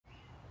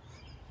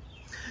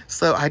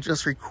So I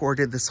just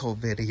recorded this whole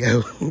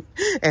video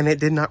and it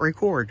did not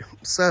record.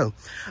 So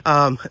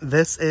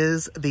this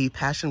is the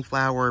passion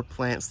flower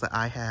plants that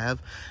I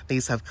have.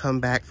 These have come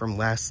back from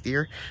last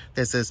year.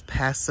 This is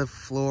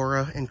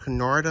Passiflora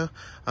Incarnata.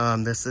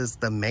 This is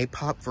the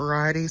Maypop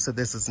variety. So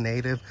this is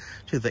native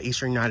to the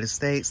eastern United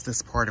States,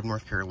 this part of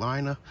North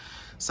Carolina.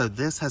 So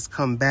this has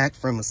come back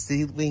from a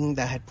seedling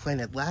that I had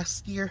planted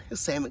last year, the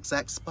same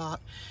exact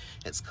spot.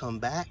 It's come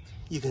back.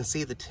 You can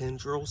see the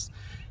tendrils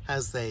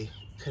as they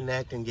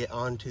connect and get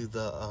onto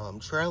the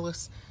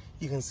trellis.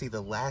 You can see the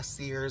last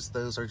years,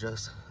 those are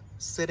just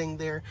sitting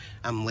there.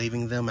 I'm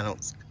leaving them. I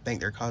don't think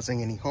they're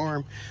causing any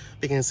harm.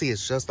 But you can see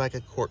it's just like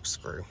a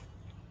corkscrew.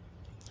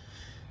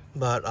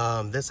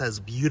 But this has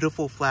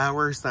beautiful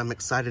flowers that I'm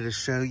excited to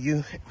show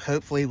you.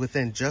 Hopefully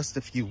within just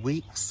a few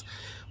weeks,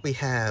 we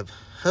have,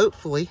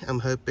 hopefully, I'm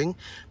hoping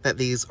that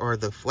these are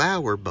the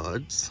flower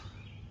buds.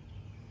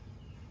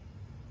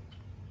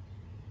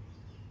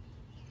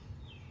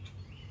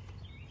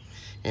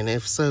 And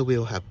if so,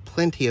 we'll have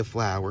plenty of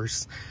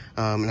flowers,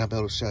 and I'll be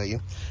able to show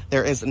you.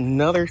 There is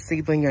another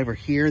seedling over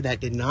here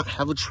that did not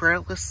have a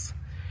trellis,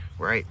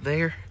 right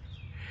there.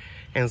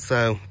 And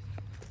so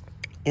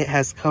it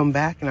has come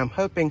back, and I'm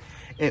hoping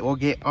it will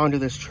get onto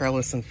this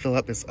trellis and fill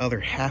up this other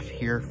half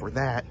here for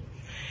that.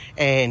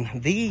 And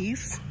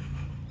these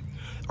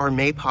are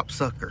Maypop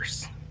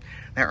suckers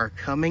that are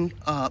coming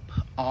up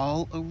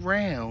all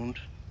around.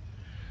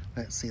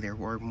 Let's see, there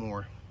were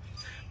more.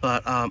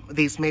 But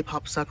these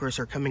Maypop suckers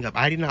are coming up.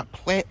 I did not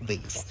plant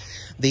these.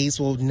 These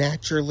will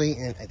naturally,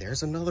 and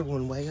there's another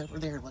one way over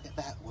there. Look at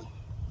that one.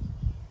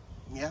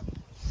 Yep.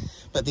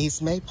 But these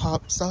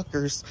Maypop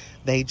suckers,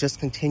 they just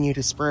continue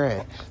to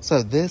spread.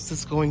 So this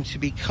is going to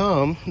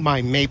become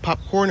my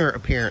Maypop corner,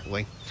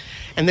 apparently.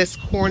 And this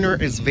corner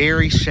is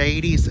very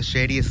shady. It's the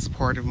shadiest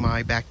part of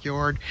my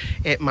backyard.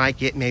 It might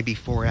get maybe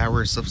 4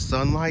 hours of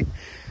sunlight.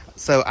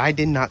 So I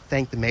did not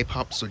think the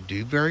Maypops would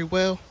do very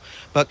well.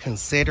 But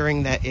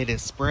considering that it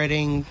is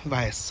spreading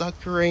via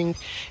suckering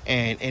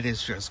and it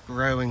is just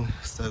growing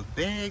so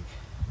big,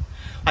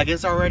 like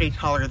it's already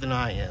taller than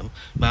I am,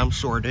 but I'm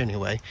short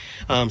anyway.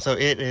 So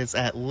it is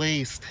at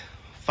least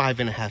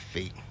 5.5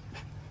 feet.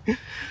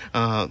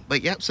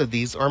 But yep, so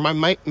these are my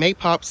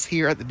Maypops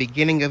here at the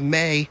beginning of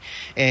May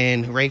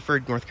in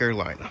Rayford, North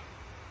Carolina.